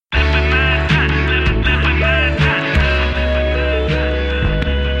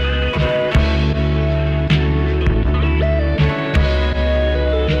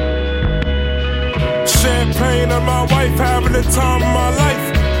my wife, having the time of my life.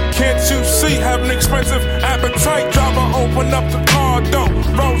 Can't you see, having expensive appetite? Driver, open up the car door.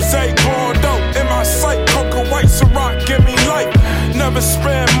 Rose, Bordeaux, in my sight. Coca White, Ciroc, give me life. Never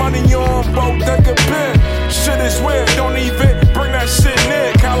spend money on bodega beer. Shit is weird, don't even bring that shit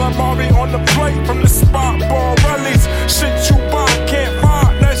near. Calamari on the plate from the spot, Borelli's. Shit you buy, can't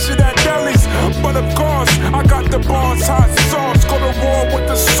buy, that shit at delis. But of course, I got the bars, hot sauce. Go to war with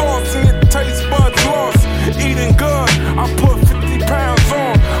the sauce and your taste buds lost. Eating good, I put 50 pounds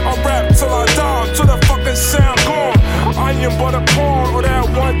on. I rap till I die, till the fucking sound gone. Onion butter corn, or that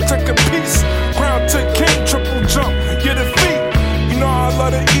one ticket piece. Ground to king, triple jump, get a feet. You know I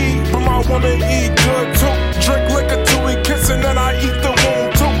love to eat, but my woman eat good too. Drink liquor till we kiss and then I eat the wound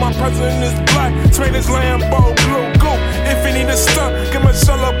too. My president is black, trade his Lambo blue goop. If you need a stunt, give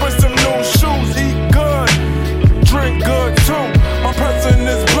Michelle up with some new shoes. Eat good, drink good too. My president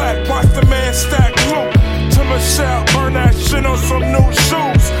is black, watch the man stack loot. To Michelle, burn that shit on some new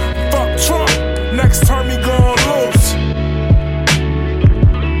shoes. Fuck Trump, next term he gon' lose.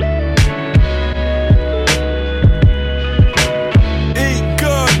 Eat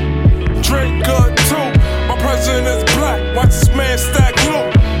good, drink good too. My president is black, watch this man stack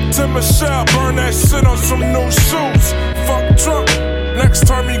loot. To Michelle, burn that shit on some new shoes. Fuck Trump, next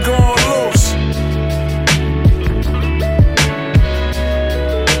term he gon'